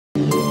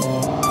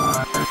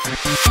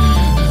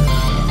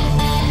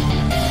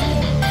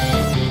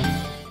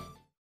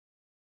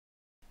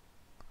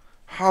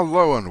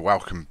Hello and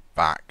welcome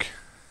back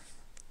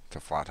to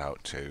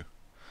FlatOut 2.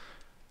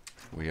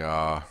 We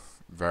are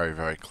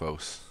very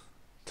close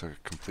to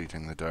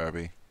completing the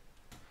Derby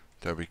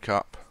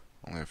Cup.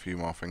 Only a few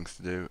more things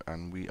to do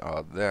and we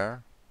are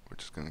there. We're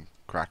just going to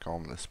crack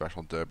on with the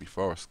special Derby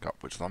Forest Cup,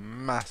 which is a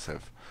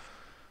massive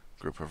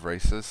group of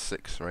races,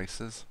 6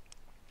 races.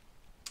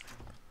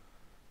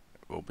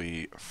 It will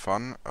be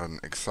fun and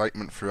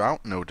excitement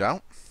throughout, no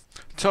doubt.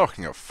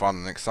 Talking of fun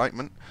and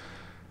excitement,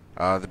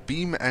 the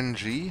Beam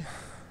NG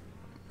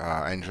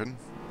engine,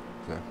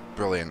 the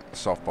brilliant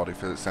soft body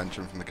physics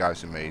engine from the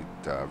guys who made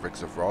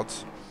Rigs of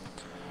Rods,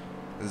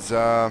 has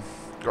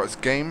got its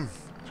game.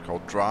 It's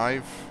called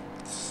Drive.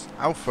 Its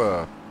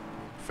alpha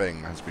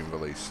thing has been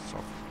released, so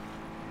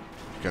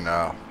you can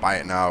buy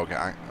it now,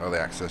 get early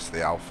access to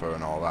the alpha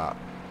and all that.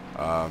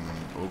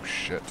 Oh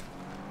shit.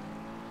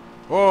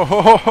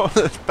 Oh,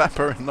 there's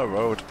pepper in the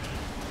road.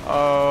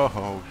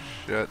 Oh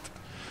shit.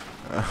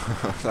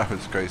 That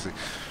was crazy.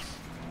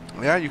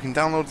 Yeah, you can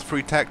download the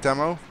free tech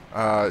demo.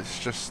 It's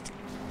just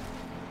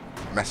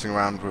messing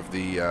around with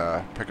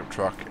the pickup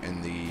truck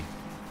in the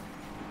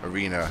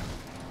arena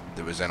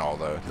that was in all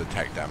the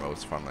tech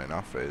demos, funnily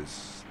enough. It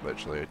is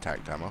literally a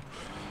tech demo.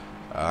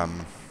 But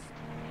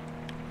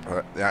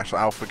the actual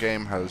alpha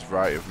game has a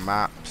variety of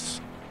maps,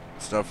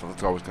 stuff.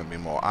 There's always going to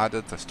be more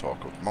added. There's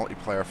talk of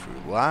multiplayer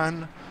through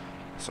LAN,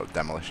 so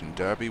Demolition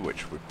Derby,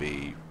 which would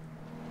be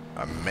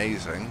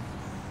amazing,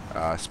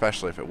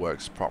 especially if it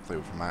works properly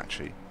with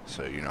Hamachi.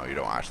 So, you know, you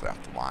don't actually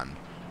have to LAN.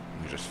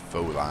 You just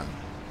faux LAN.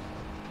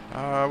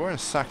 We're in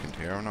second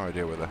here. I have no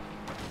idea where the...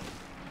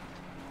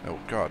 Oh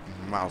god,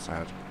 miles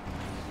ahead.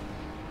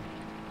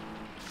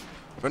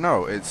 But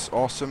no, it's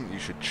awesome. You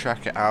should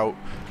check it out.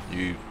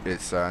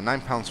 It's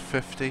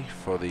 £9.50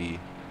 for the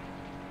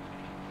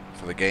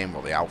game,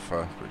 or the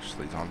alpha, which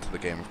leads on to the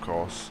game, of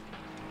course.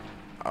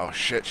 Oh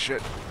shit.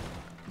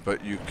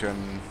 But you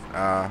can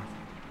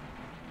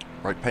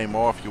like pay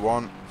more if you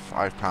want,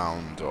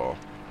 £5, or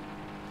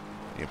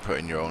you can put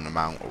in your own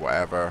amount or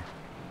whatever.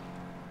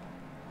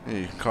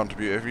 You can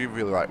contribute if you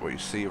really like what you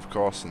see, of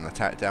course, in the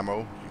tech demo.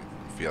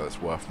 You feel it's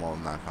worth more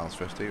than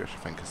 £9.50, which I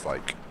think is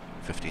like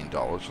 $15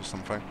 or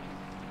something.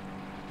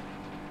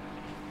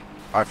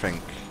 I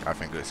think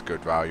it's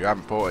good value. I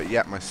haven't bought it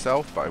yet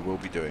myself, but I will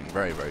be doing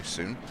very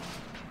soon.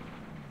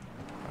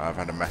 I've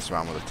had to mess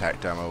around with the tech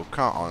demo.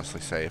 Can't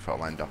honestly say if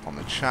it'll end up on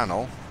the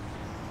channel.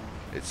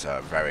 It's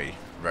a very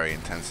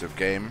intensive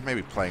game.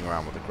 Maybe playing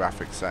around with the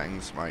graphics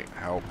settings might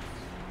help.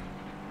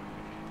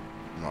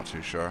 I'm not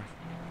too sure.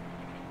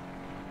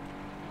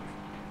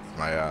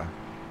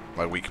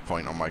 My weak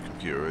point on my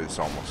computer is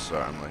almost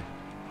certainly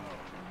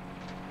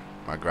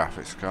my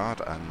graphics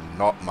card, and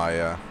not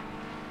my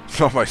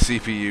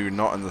CPU,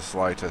 not in the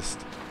slightest.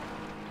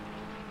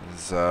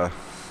 Is the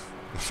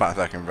fact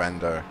that I can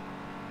render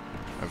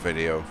a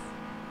video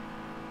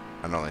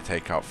and only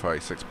take out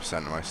 36%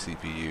 of my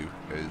CPU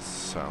is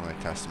certainly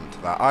a testament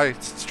to that. I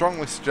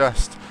strongly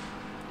suggest,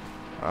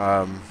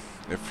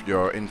 if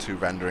you're into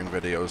rendering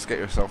videos, get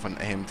yourself an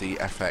AMD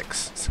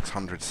FX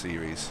 600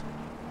 series.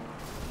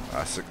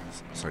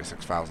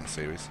 6000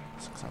 series.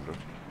 600.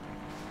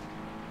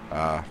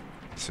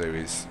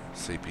 Series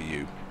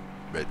CPU.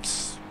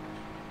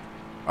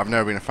 I've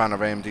never been a fan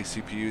of AMD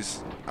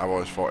CPUs. I've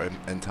always thought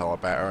Intel are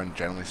better, and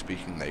generally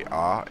speaking they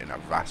are, in a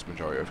vast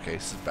majority of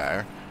cases,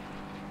 better.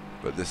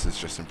 But this has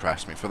just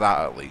impressed me, for that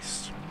at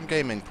least.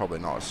 Gaming probably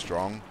not as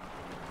strong,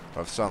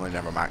 but I've certainly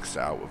never maxed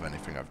it out with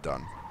anything I've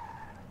done.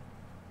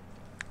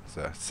 It's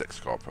a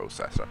 6-core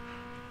processor.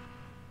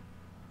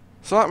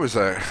 So that was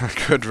a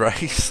good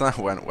race. That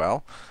went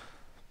well.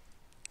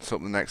 Let's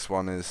hope the next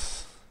one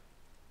is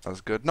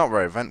as good. Not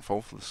very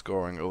eventful for the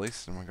scoring at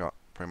least, and we got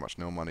pretty much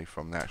no money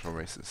from the actual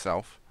race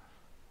itself.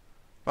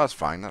 But that's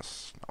fine.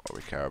 That's not what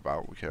we care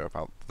about. We care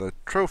about the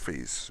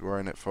trophies. We're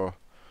in it for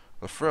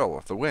the thrill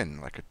of the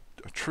win, like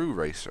a true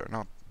racer,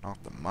 not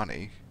the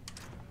money.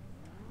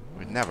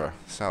 We'd never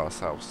sell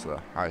ourselves to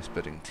the highest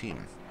bidding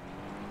team.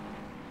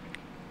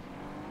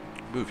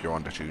 Move your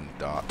undertuned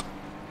dart.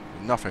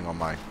 There's nothing on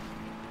my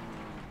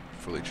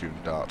fully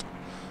tuned dart.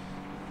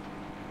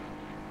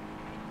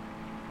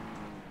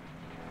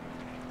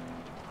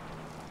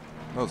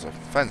 There's a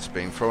fence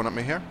being thrown at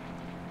me here.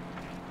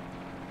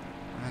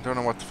 I don't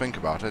know what to think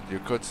about it. You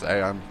could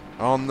say I'm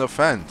on the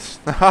fence.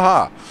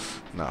 Haha!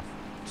 No,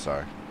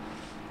 sorry.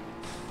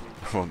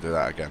 I won't do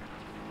that again.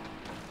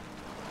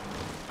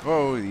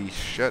 Holy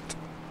shit.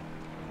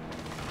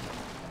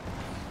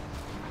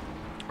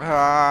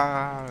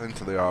 Ah,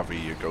 into the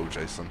RV you go,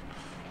 Jason.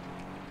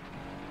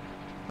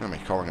 Look at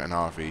me calling it an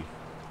RV.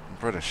 I'm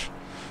British.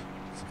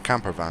 It's a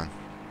camper van.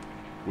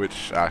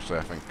 Which, actually,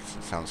 I think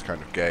sounds kind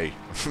of gay.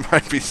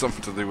 Might be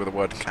something to do with the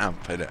word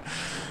camp in it.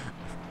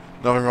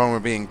 Nothing wrong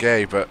with being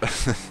gay, but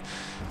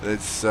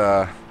it's,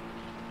 I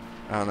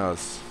don't know,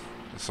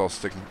 this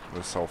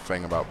whole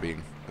thing about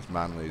being as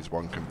manly as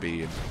one can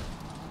be, and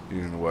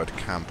using the word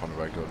camp on a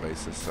regular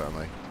basis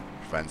certainly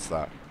prevents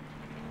that.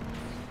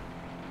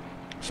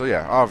 So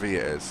yeah, RV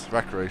it is.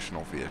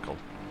 Recreational vehicle.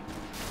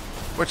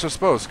 which I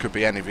suppose could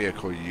be any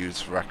vehicle you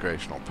use for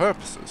recreational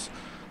purposes.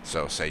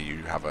 So say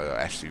you have a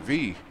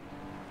SUV,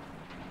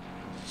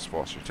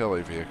 sports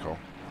utility vehicle.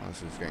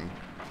 This is getting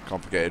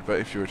complicated, but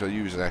if you were to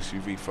use an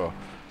SUV for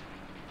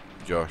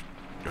your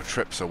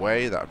trips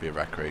away, that would be a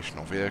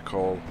recreational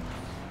vehicle.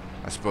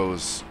 I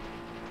suppose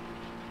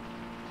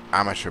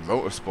amateur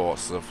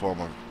motorsports is a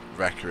form of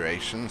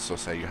recreation, so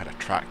say you had a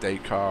track day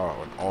car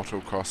or an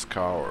autocross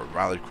car or a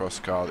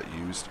rallycross car that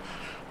you used,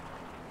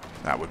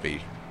 that would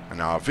be an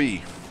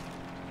RV.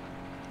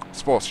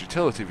 Sports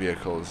utility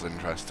vehicle is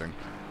interesting.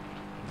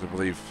 I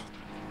believe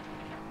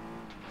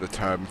the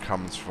term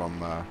comes from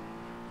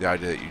the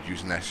idea that you'd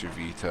use an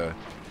SUV to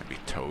maybe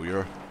tow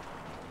your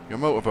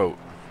motorboat,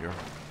 your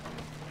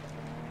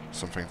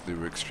something to do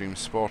with extreme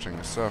sporting,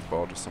 a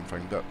surfboard or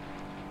something. That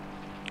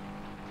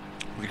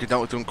you could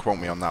don't quote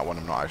me on that one.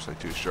 I'm not actually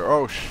too sure.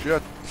 Oh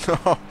shit!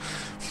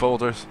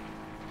 Boulders.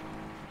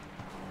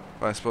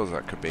 But I suppose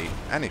that could be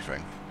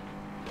anything.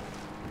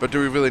 But do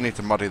we really need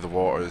to muddy the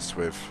waters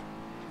with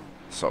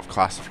sort of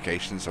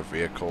classifications of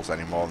vehicles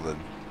any more than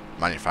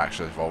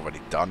manufacturers have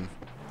already done?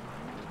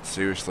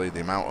 Seriously,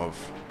 the amount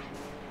of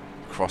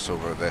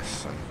crossover of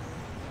this and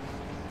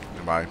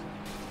my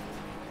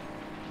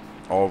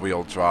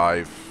all-wheel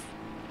drive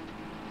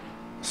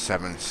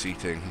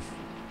 7-seating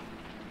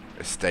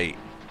estate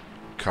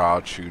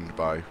car tuned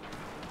by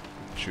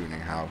tuning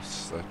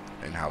house, the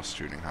in-house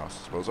tuning house,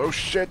 I suppose. Oh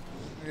shit!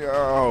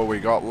 Oh, we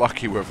got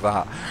lucky with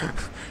that.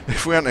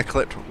 If we hadn't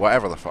clipped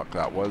whatever the fuck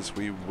that was,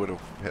 we would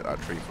have hit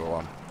that tree full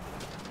on.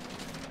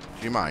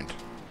 Do you mind?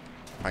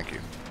 Thank you.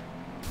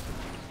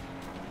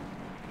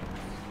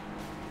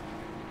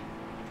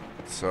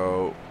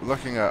 So,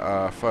 looking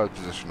at third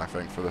position, I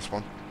think, for this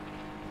one.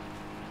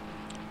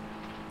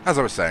 As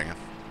I was saying,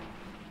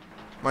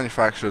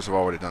 manufacturers have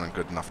already done a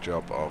good enough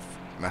job of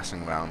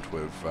messing around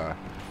with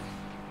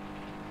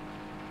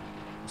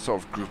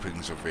sort of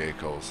groupings of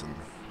vehicles, and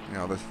you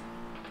know,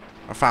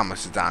 a family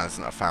sedan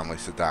isn't a family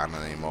sedan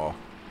anymore.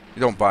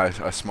 You don't buy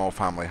a small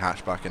family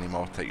hatchback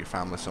anymore to take your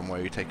family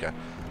somewhere. You take a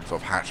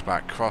sort of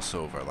hatchback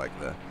crossover like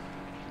the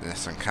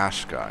Nissan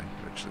Qashqai,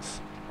 which is,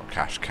 or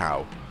Cash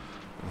Cow,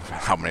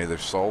 how many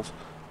they've sold.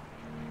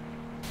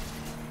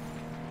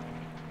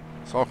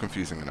 It's all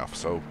confusing enough.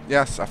 So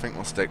yes, I think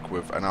we'll stick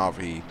with an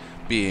RV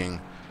being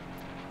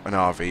an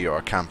RV or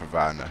a camper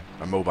van,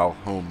 a mobile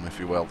home, if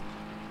you will,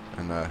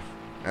 and a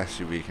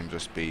SUV can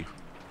just be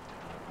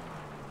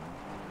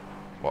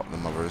what the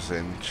mothers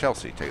in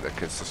Chelsea take their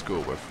kids to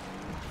school with.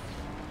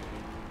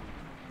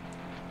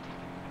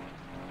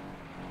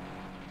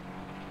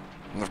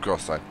 And of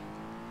course, I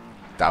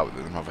doubt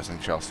that the mothers in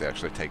Chelsea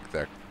actually take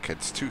their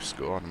kids to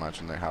school. I'd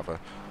imagine they have a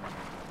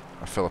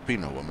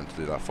Filipino woman to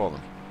do that for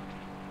them.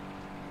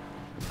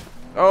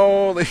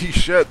 Holy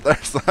shit,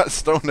 there's that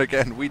stone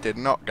again. We did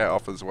not get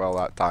off as well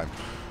that time.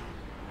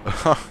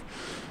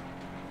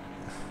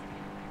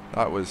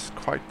 That was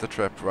quite the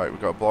trip. Right, we've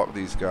got to block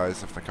these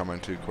guys if they come in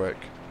too quick.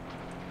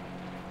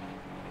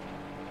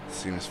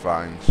 Seems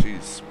fine.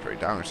 She's pretty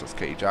damaged. That's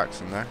Katie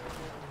Jackson there.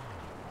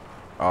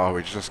 Oh,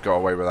 we just got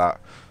away with that.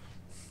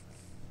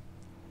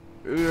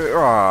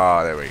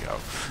 Ah, there we go.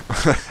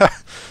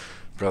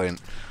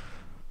 Brilliant.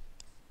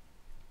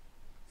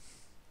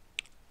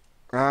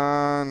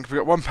 And we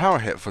got one power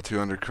hit for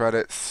 200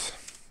 credits.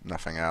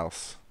 Nothing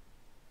else.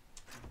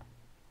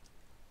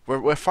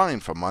 We're fine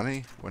for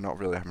money. We're not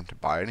really having to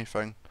buy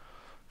anything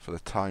for the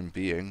time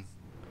being.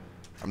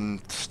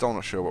 I'm still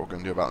not sure what we're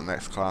going to do about the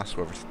next class,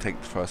 whether to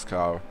take the first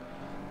car,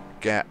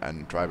 get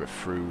and drive it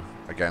through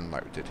again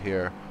like we did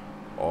here,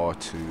 or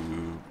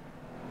to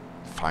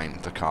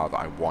find the car that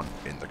I want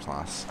in the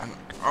class. And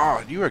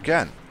oh, you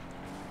again!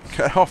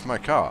 Get off my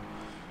car!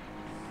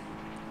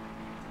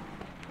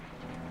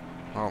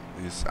 Well,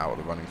 he's out of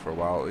the running for a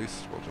while at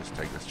least. We'll just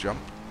take this jump.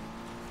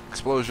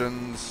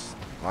 Explosions,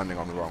 landing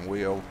on the wrong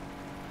wheel.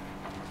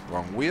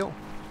 Wrong wheel?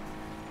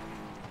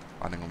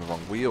 Landing on the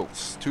wrong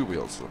wheels. 2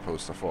 wheels as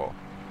opposed to 4.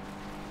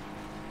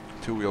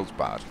 2 wheels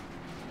bad,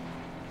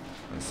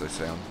 as they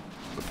say on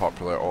the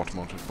popular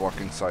automotive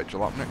blogging site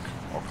Jalopnik,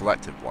 or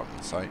collective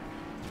blogging site.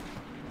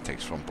 It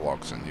takes from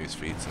blogs and news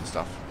feeds and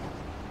stuff.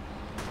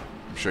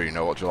 I'm sure you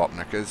know what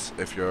Jalopnik is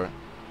if you're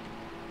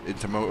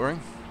into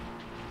motoring.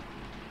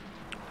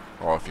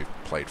 Or if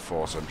you've played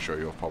Forza, I'm sure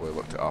you'll probably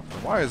looked it up.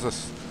 Why is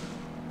this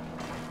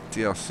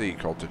DLC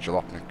called the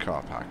Jalopnik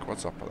Car Pack?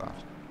 What's up with that?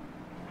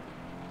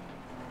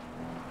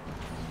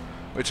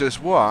 Which is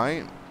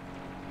why,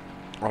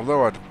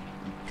 although it's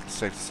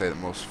safe to say that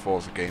most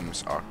Forza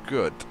games are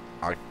good,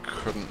 I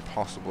couldn't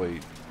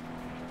possibly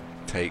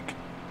take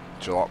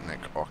Jalopnik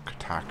or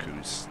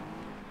Kotaku's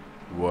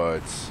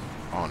words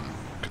on,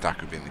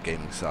 Kotaku being the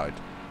gaming side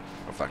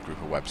of that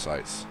group of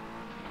websites,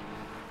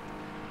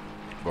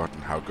 but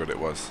how good it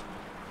was.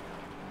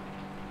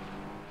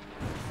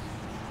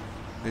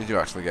 They do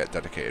actually get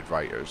dedicated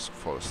writers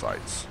for the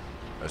sites,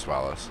 as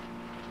well as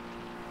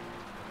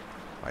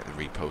like the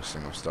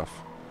reposting of stuff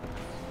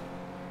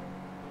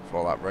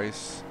for that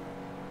race.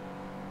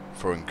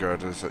 Throwing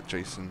girders at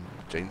Jason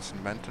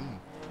Benton?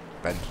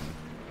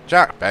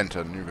 Jack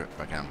Benton, you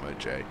began with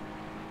J.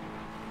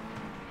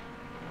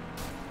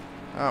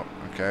 Oh,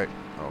 okay.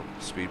 Oh,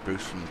 speed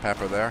boost from the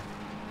pepper there.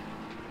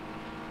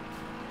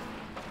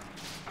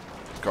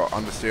 Got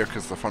understeer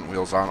because the front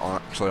wheels aren't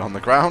actually on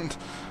the ground.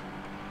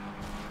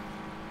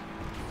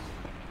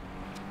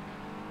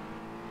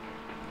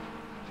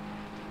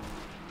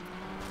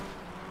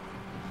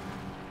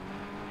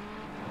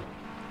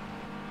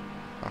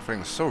 That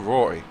thing's so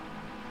roary.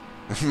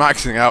 It's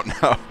maxing out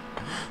now.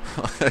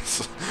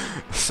 It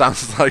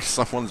sounds like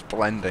someone's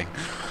blending.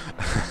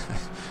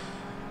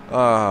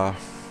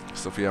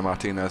 Sophia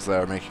Martinez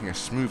there making a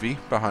smoothie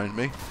behind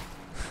me.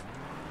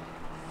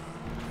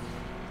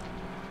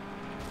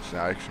 So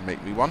I should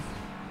make me one.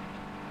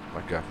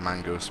 Like a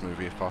mango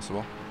smoothie if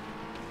possible.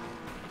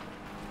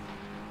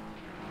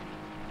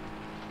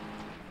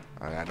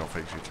 I don't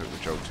think she took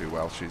the joke too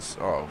well. She's...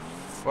 oh,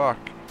 fuck.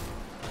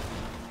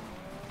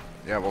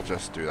 Yeah, we'll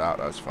just do that.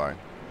 That's fine.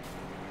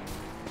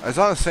 Is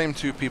that the same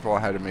two people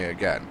ahead of me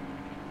again?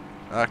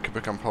 That could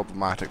become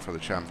problematic for the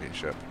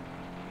championship.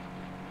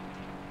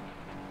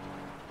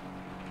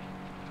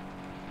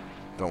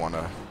 Don't want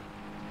a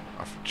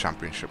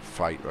championship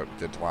fight like we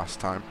did last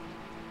time.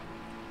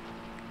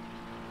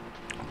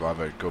 I'd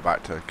rather go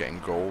back to getting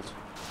gold.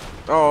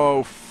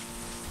 Oh,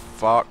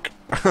 fuck.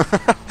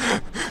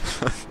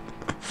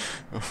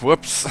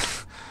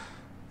 Whoops.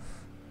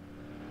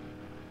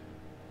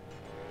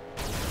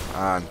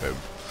 And boom.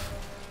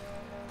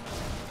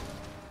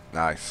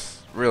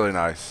 Nice. Really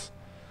nice.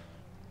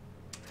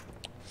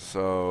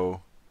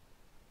 So,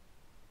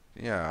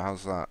 yeah,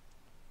 how's that?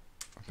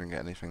 I didn't get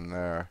anything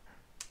there.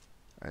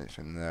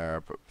 Anything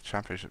there, but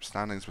championship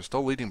standings, we're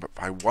still leading, but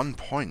by 1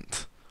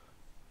 point.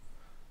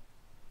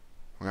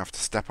 We're going to have to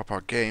step up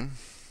our game.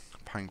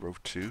 Pine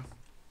Grove 2.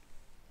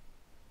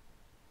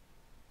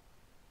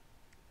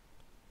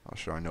 Not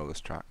sure I know this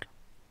track.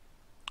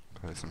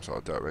 Play some sort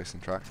of dirt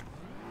racing track.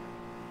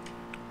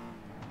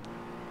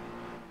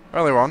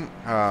 Earlier on,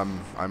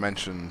 I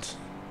mentioned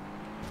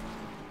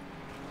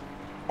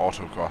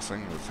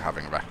autocrossing with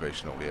having a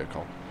recreational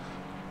vehicle.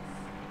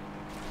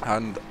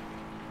 And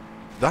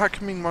that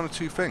can mean one of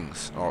two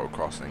things,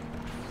 autocrossing.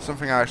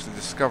 Something I actually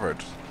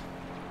discovered,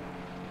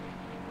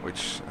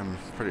 which I'm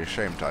pretty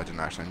ashamed I didn't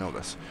actually know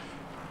this.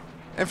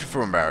 If you're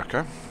from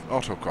America,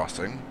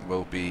 autocrossing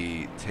will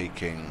be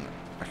taking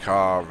a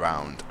car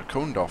around a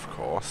coned off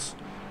course,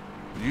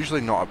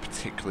 usually not at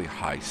particularly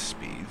high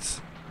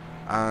speeds,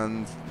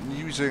 and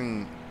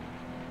using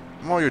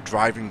more your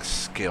driving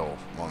skill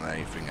more than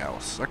anything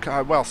else.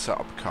 A well set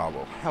up car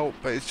will help,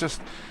 but it's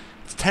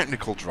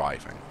technical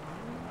driving.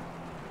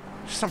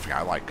 Which is something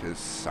I like because it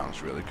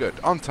sounds really good.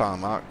 On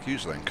tarmac,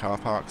 usually in car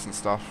parks and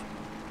stuff.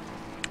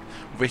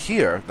 Over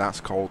here, that's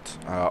called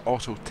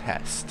auto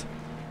test.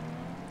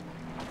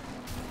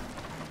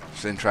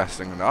 It's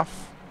interesting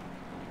enough.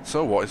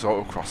 So what is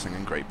autocrossing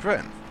in Great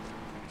Britain?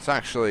 It's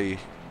actually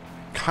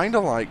kind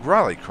of like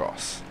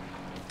rallycross.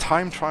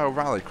 Time trial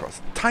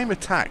rallycross. Time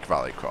attack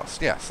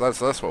rallycross. Yes,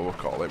 that's what we'll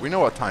call it. We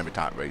know what time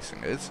attack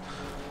racing is.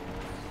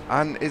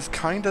 And it's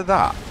kind of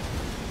that.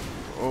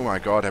 Oh my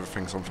god,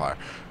 everything's on fire.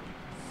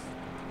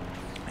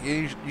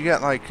 You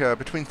get like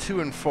between 2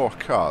 and 4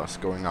 cars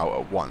going out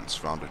at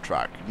once around a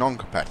track.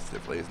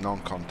 Non-competitively, it's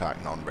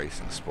non-contact,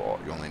 non-racing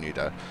sport. You only need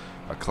a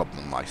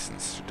clubman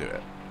license to do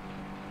it.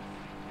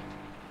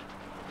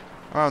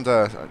 Around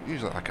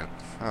usually like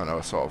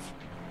a sort of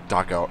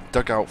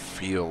dugout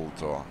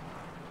field or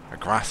a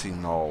grassy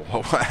knoll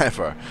or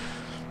whatever.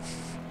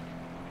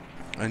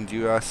 And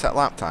you set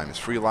lap times,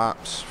 3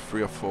 laps,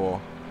 3 or 4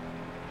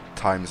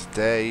 times a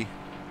day.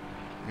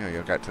 You know,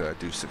 you'll get to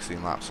do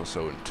 16 laps or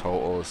so in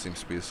total. It seems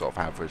to be the sort of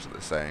average that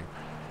they're saying.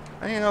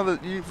 And you know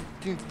that you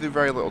need to do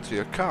very little to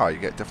your car. You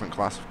get different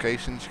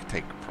classifications. You can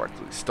take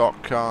practically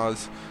stock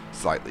cars,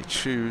 slightly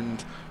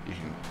tuned. You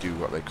can do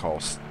what they call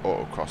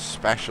autocross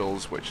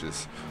specials, which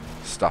is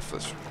stuff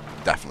that's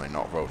definitely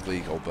not road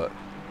legal, but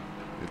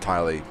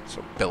entirely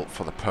sort of built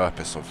for the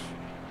purpose of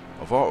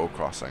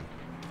autocrossing.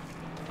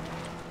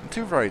 And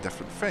 2 very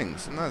different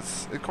things, and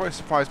it quite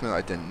surprised me that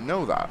I didn't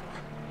know that.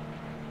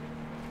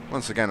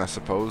 Once again, I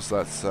suppose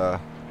that's the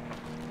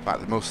fact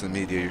that most of the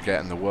media you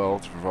get in the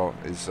world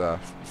is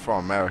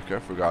from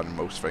America regarding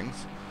most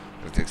things,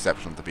 with the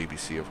exception of the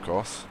BBC, of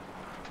course.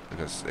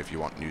 Because if you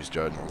want news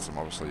journalism,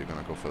 obviously you're going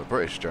to go for the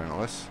British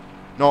journalists,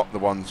 not the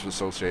ones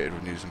associated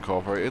with News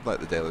Incorporated, like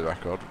the Daily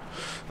Record.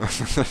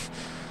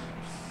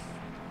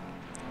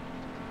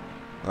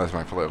 That's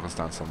my political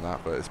stance on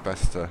that, but it's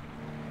best to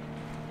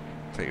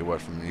take your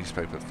word from a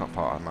newspaper that's not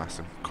part of a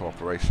massive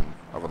corporation,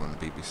 other than the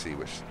BBC,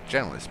 which is,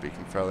 generally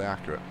speaking, fairly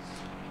accurate.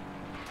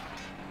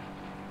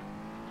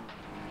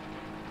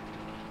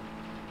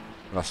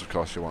 Unless, of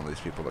course, you're one of these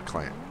people that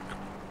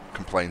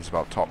complains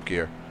about Top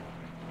Gear.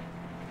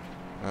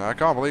 I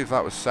can't believe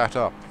that was set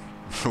up.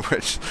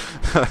 Which,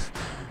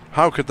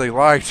 how could they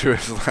lie to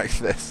us like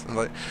this? And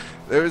like,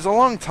 it was a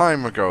long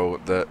time ago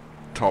that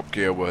Top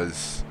Gear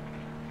was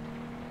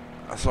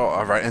a sort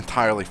of an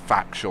entirely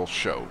factual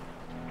show.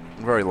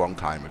 A very long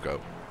time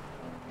ago.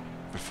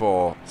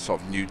 Before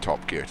sort of new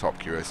Top Gear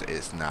as it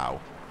is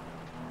now.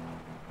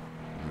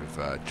 With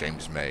with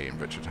James May and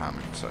Richard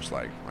Hammond and such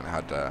like, when it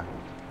had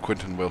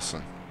Quentin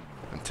Wilson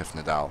and Tiff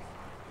Nadal.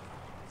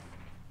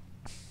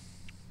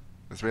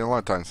 It's been a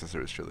long time since it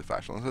was truly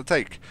fashionable. So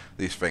take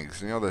these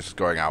things, you know, they're just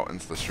going out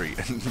into the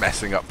street and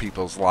messing up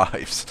people's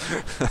lives.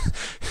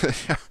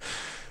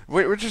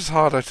 Which is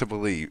harder to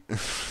believe,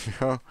 you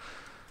know?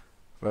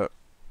 But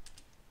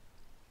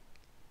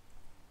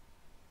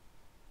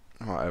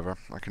whatever.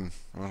 I don't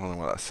know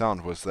what that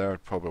sound was there.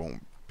 It probably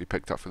won't be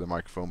picked up through the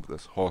microphone, but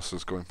there's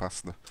horses going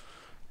past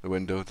the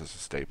window. There's a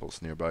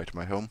stables nearby to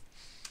my home.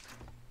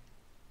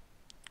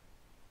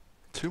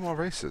 2 more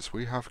races.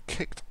 We have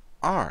kicked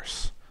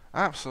arse.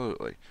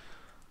 Absolutely.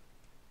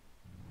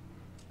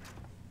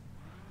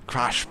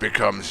 Crash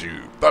becomes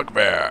you,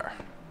 Bugbear.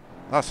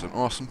 That's an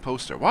awesome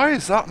poster. Why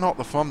is that not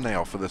the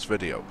thumbnail for this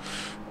video?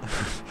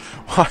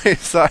 Why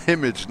is that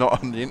image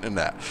not on the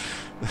internet?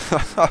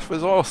 That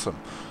was awesome.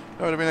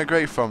 That would have been a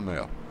great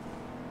thumbnail.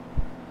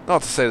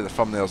 Not to say that the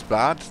thumbnail's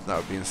bad. That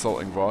would be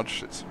insulting Rog.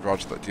 It's Rog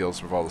that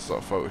deals with all the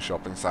sort of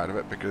Photoshop side of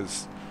it,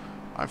 because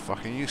I'm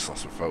fucking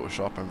useless with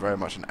Photoshop. I'm very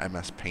much an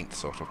MS Paint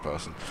sort of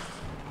person.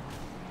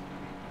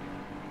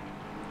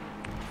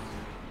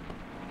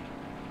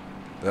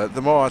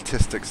 The more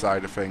artistic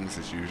side of things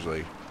is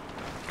usually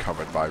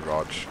covered by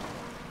Rog.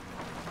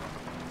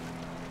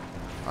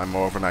 I'm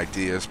more of an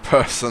ideas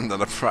person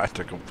than a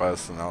practical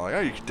person. I'm like,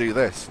 oh, you could do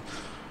this.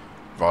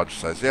 Rog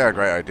says, yeah,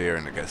 great idea,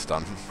 and it gets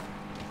done.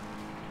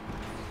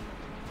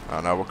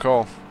 Oh no, we'll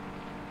call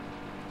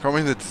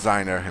me the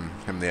designer,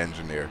 him the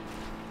engineer.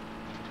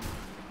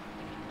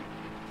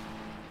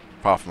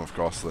 Apart from, of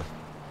course, the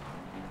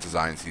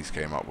designs he's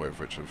came up with,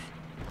 which have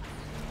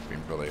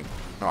been brilliant.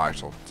 No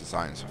actual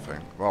designs for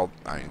thing. Well,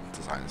 I mean,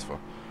 designs for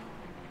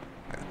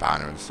like the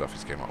banner and stuff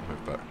he's came up with,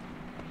 but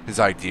his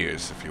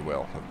ideas, if you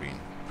will, have been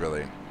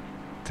brilliant.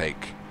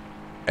 Take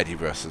Eddie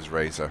versus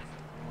Razor,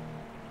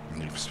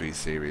 Need for Speed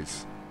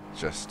series.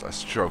 Just a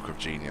stroke of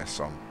genius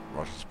on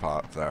Roger's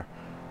part there.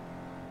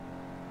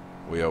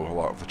 We owe a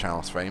lot of the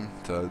channel's fame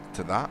to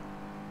that,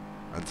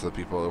 and to the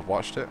people who have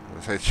watched it.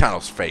 I say the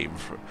channel's fame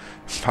for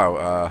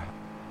about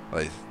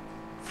like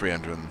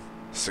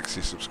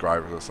 360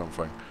 subscribers or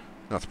something.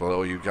 Not to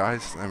belittle you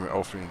guys,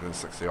 all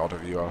 360 odd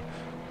of you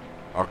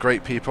are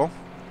great people.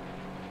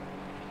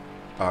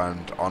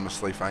 And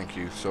honestly, thank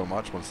you so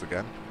much once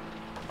again.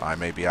 I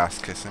may be ass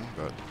kissing,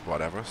 but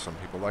whatever. Some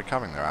people like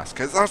having their ass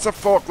kissed. That's a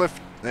forklift.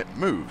 It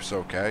moves,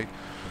 okay.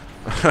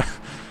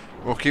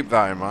 We'll keep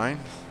that in mind.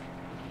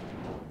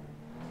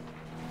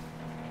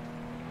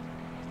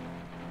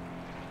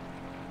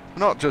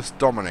 Not just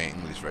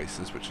dominating these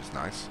races, which is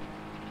nice.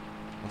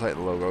 I'll take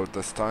the low road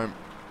this time.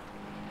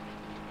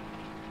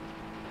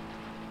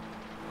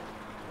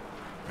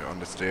 Get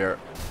understeer.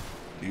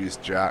 Use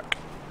jack.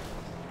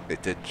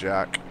 It did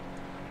jack.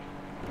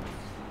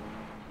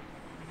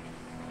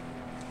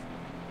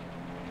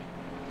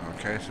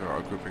 Okay, so we're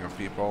a grouping of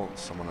people.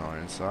 Someone on our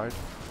inside.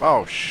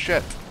 Oh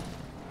shit!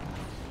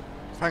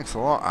 Thanks a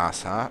lot,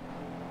 asshat.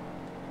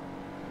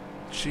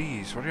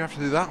 Jeez, what do you have to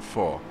do that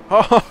for?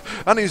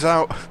 Oh, and he's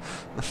out.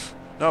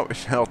 No,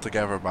 he's held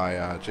together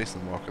by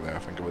Jason Walker there. I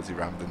think it was he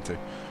rammed into.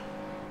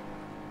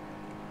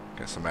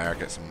 Get some air,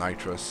 get some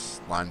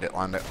nitrous. Land it,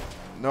 land it.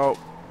 No.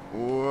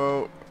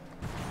 Whoa.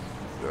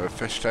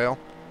 Fishtail.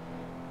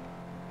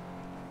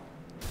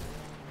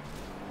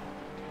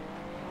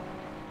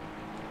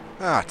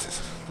 Ah,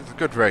 it's a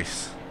good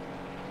race.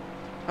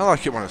 I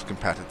like it when it's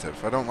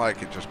competitive. I don't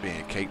like it just being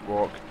a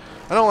cakewalk.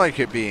 I don't like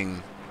it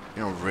being,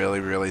 you know, really,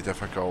 really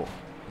difficult.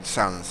 It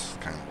sounds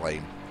kind of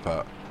lame,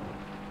 but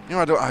you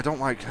know, I don't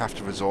like to have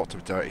to resort to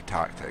dirty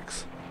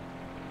tactics.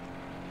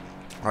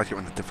 I like it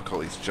when the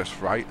difficulty is just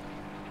right.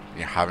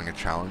 You're having a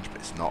challenge,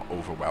 but it's not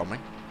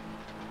overwhelming.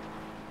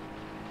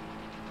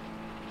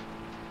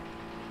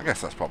 I guess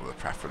that's probably the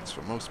preference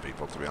for most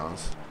people, to be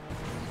honest.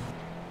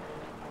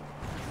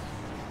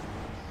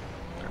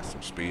 Get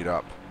some speed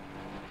up.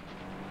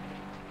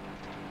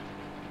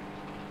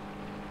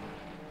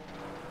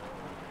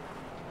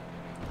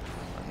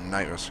 And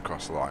nitrous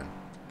across the line.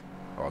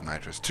 Or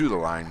nitrous to the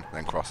line,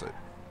 then cross it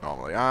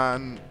normally.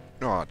 And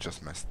no, I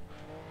just missed.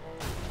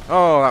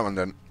 Oh, that one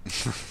didn't.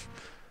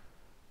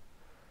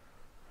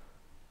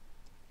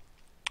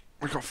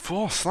 We got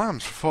 4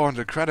 slams for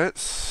 400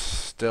 credits.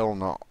 Still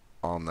not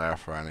on there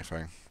for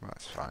anything.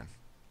 That's fine.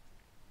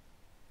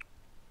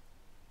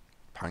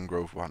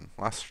 Pangrove won.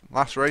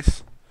 Last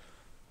race.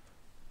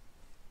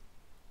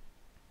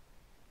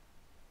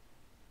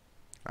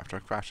 After I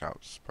crash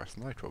out, just press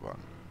the nitro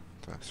button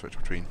to switch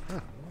between. Huh,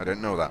 I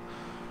didn't know that.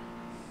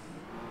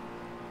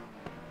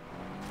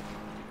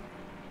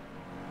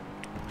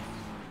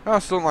 I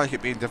still don't like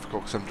it being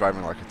difficult because I'm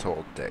driving like a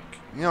total dick.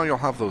 You know, you'll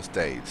have those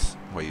days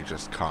where you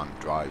just can't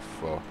drive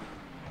for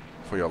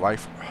your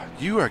life.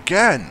 You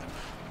again!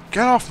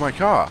 Get off my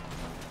car!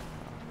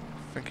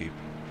 I think he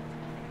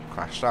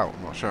crashed out,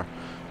 I'm not sure.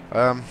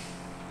 I'm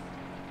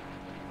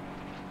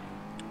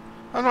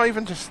not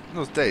even just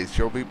those days.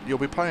 You'll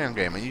be playing a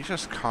game and you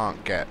just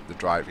can't get the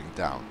driving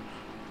down.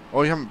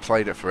 Or you haven't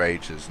played it for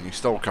ages and you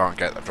still can't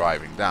get the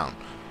driving down.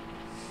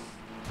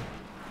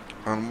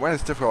 And when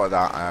it's difficult like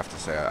that, I have to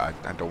say I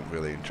don't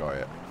really enjoy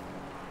it.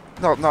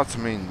 Not to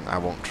mean I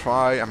won't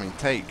try. I mean,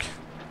 take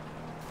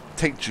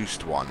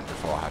Juiced 1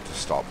 before I had to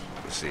stop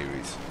the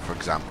series, for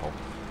example.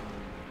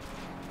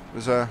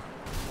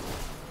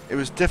 It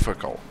was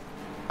difficult.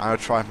 I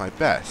tried my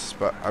best,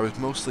 but I was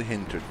mostly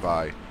hindered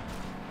by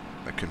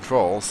the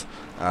controls,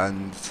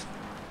 and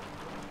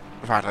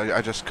in fact,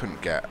 I just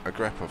couldn't get a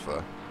grip of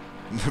the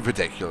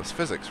ridiculous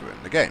physics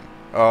within the game.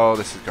 Oh,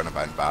 this is going to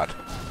end bad.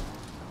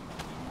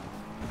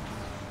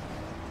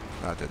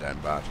 That did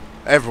end bad.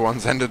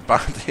 Everyone's ended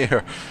bad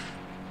here.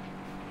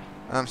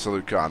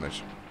 Absolute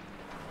carnage.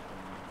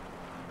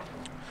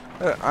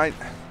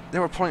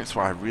 There were points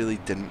where I really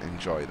didn't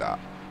enjoy that.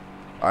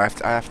 I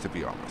have to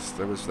be honest.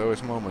 There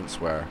was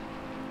moments where,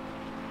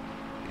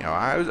 you know,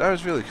 I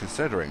was really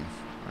considering,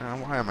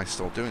 why am I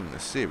still doing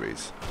this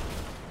series?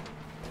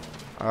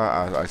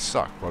 I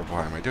suck.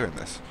 Why am I doing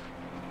this?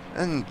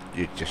 And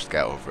you just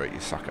get over it. You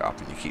suck it up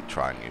and you keep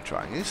trying.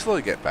 And you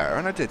slowly get better.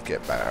 And I did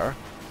get better.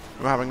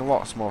 I'm having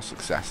lots more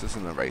successes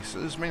in the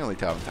races, mainly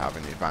down to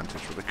having the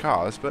advantage with the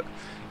cars. But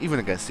even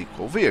against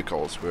equal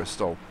vehicles, we're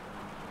still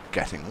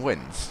getting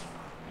wins.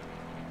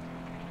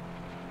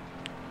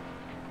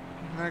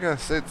 I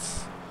guess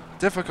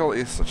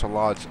difficulty is such a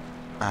large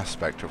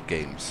aspect of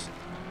games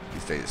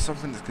these days. It's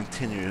something that's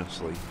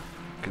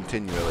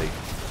continually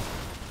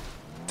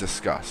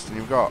discussed. And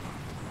you've got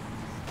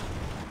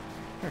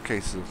a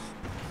case of,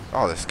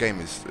 oh, this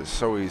game is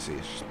so easy,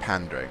 it's just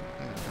pandering.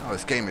 Oh,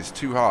 this game is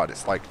too hard,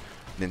 it's like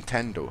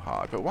Nintendo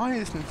hard. But why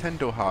is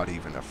Nintendo hard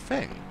even a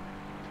thing?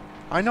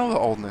 I know that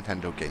old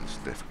Nintendo games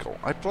are difficult.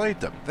 I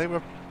played them. They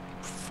were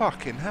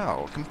fucking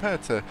hell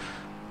compared to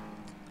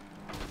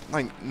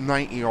like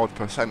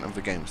 90% of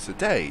the games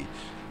today.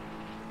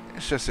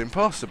 It's just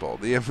impossible.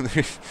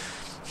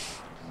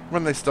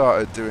 When they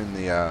started doing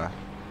the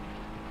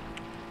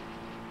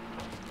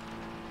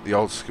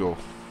old school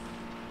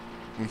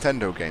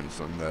Nintendo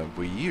games on the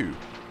Wii U,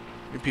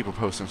 people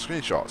posting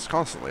screenshots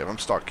constantly of I'm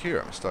stuck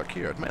here.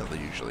 Admittedly,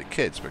 usually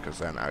kids, because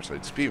they haven't actually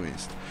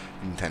experienced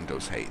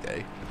Nintendo's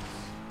heyday.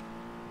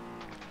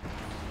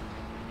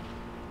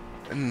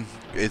 And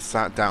is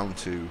that down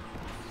to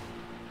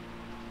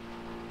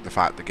the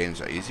fact that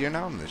games are easier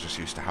now and they're just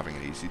used to having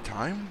an easy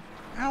time?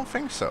 I don't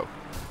think so.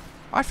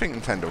 I think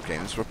Nintendo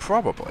games were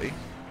probably,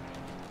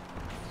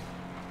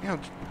 you know,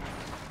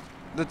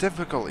 the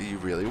difficulty you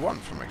really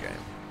want from a game.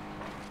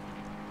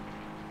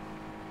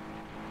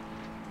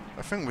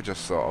 I think we're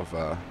just sort of,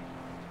 I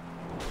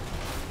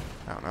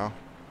don't know.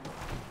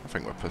 I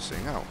think we're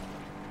pussying out.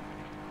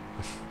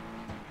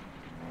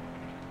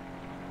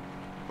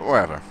 But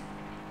whatever. A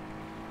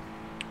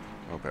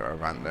little bit of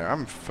a rant there.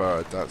 I'm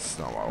third, that's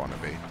not what I want to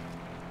be.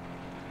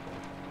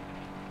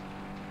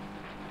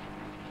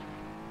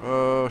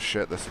 Oh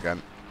shit, this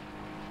again.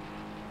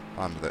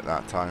 Landed it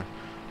that time.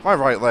 My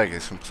right leg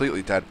is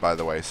completely dead, by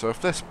the way, so if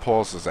this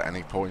pauses at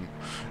any point,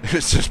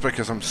 it's just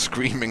because I'm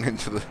screaming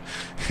into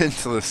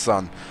the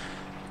sun.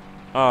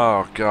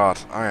 Oh god,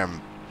 I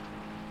am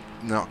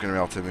not going to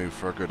be able to move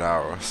for a good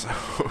hour or so.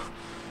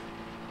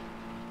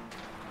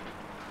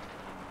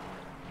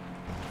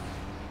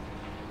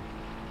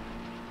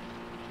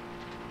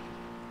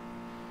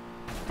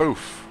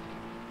 Boof.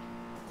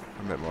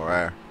 A bit more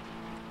air.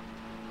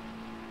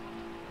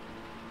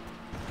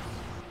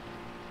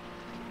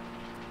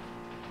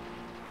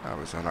 That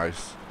was a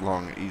nice,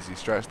 long, easy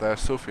stretch there.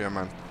 Sofia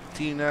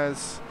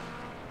Martinez,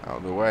 out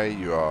of the way.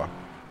 You are,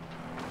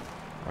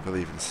 I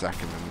believe, in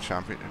second in the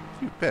championship.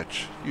 You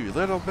bitch. You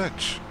little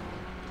bitch.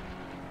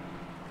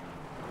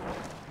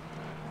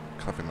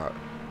 Clipping that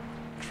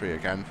tree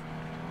again.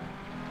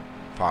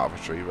 Part of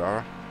a tree,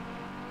 rather.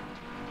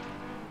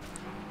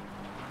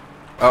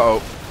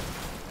 Uh-oh.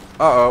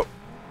 Uh-oh.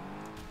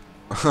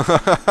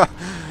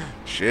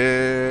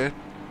 Shit.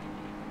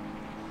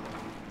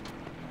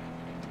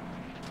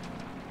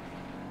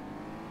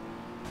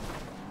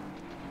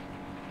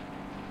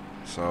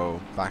 So,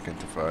 back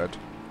into third.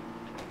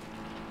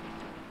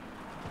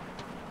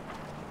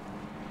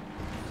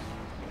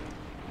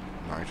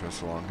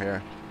 Nitrous along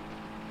here.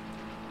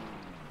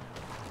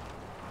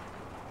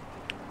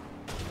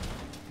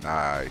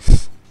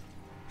 Nice.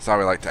 That's how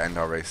we like to end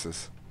our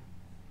races.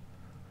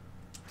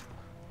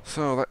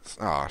 So let's...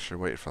 Oh, I should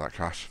have waited for that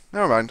crash.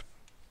 Never mind.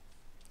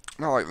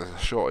 Not like there's a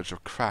shortage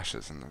of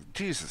crashes. And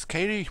Jesus,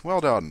 Katie,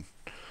 well done.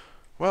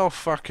 Well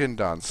fucking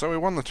done. So we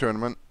won the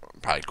tournament.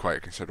 By quite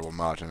a considerable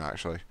margin,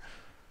 actually.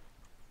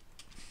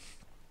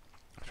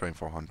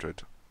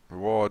 2400.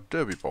 Reward,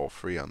 Derby Ball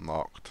 3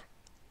 unlocked.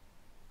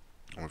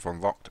 And we've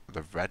unlocked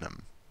the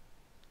Venom.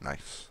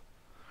 Nice.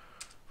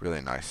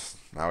 Really nice.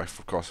 Now,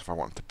 of course, if I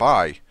wanted to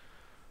buy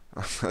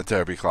a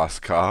Derby class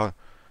car,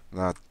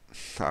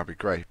 that'd be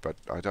great, but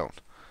I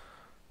don't.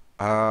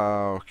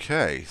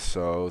 Okay,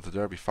 so the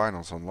Derby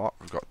finals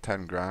unlocked. We've got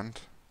 10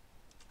 grand.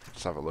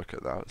 Let's have a look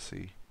at that,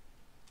 see.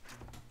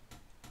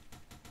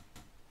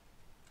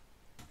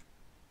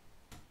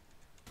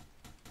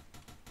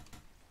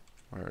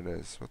 Where it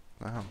is, what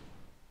the hell?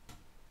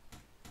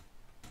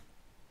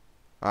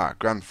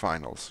 Grand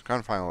Finals.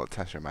 Grand Final that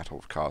tests your mettle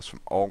with cars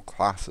from all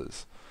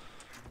classes.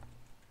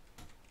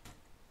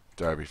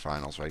 Derby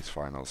Finals, Race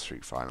Finals,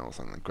 Street Finals,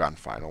 and the Grand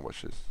Final,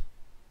 which is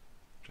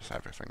just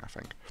everything, I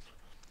think.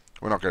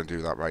 We're not going to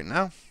do that right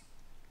now.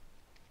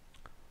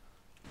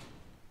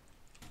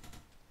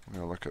 I'm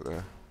going to look at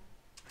the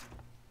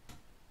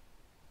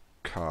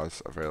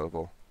cars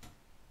available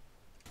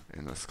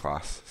in this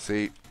class.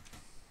 See,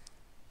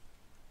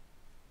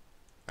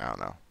 I don't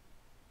know.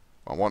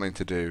 What I'm wanting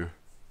to do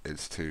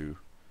is to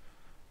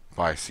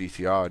buy a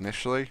CTR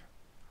initially,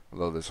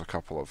 although there's a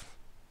couple of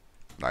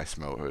nice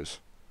motors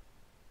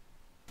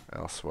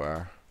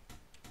elsewhere.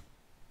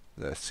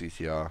 The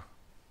CTR,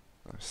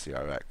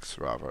 CRX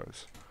rather,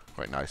 is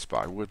quite nice, but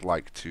I would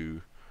like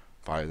to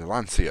buy the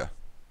Lancia,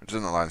 which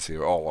isn't a Lancia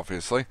at all,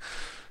 obviously.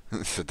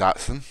 It's a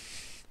Datsun,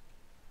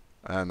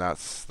 and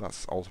that's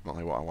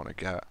ultimately what I want to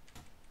get.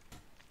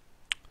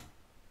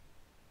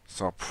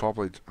 So I'll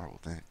probably,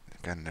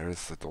 again, there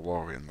is the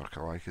DeLorean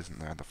lookalike, isn't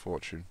there? The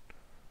Fortune.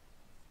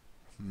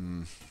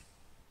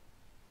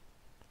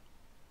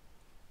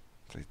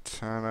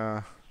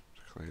 Daytona,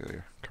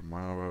 clearly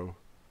Camaro.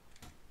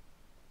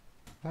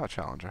 Is that a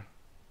Challenger?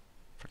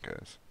 I think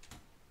it is.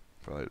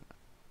 But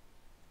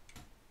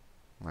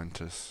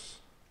Lentus,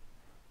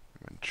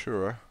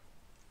 Ventura,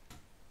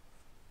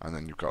 and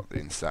then you've got the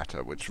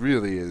Insetta, which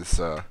really is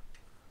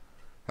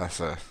that's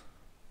a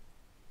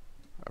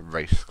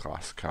race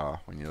class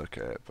car when you look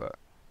at it, but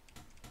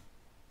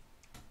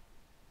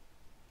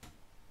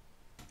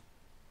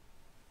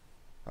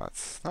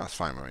that's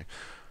fine with me.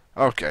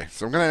 Okay,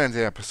 so I'm going to end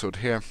the episode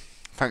here.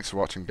 Thanks for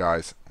watching,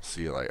 guys. I'll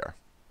see you later.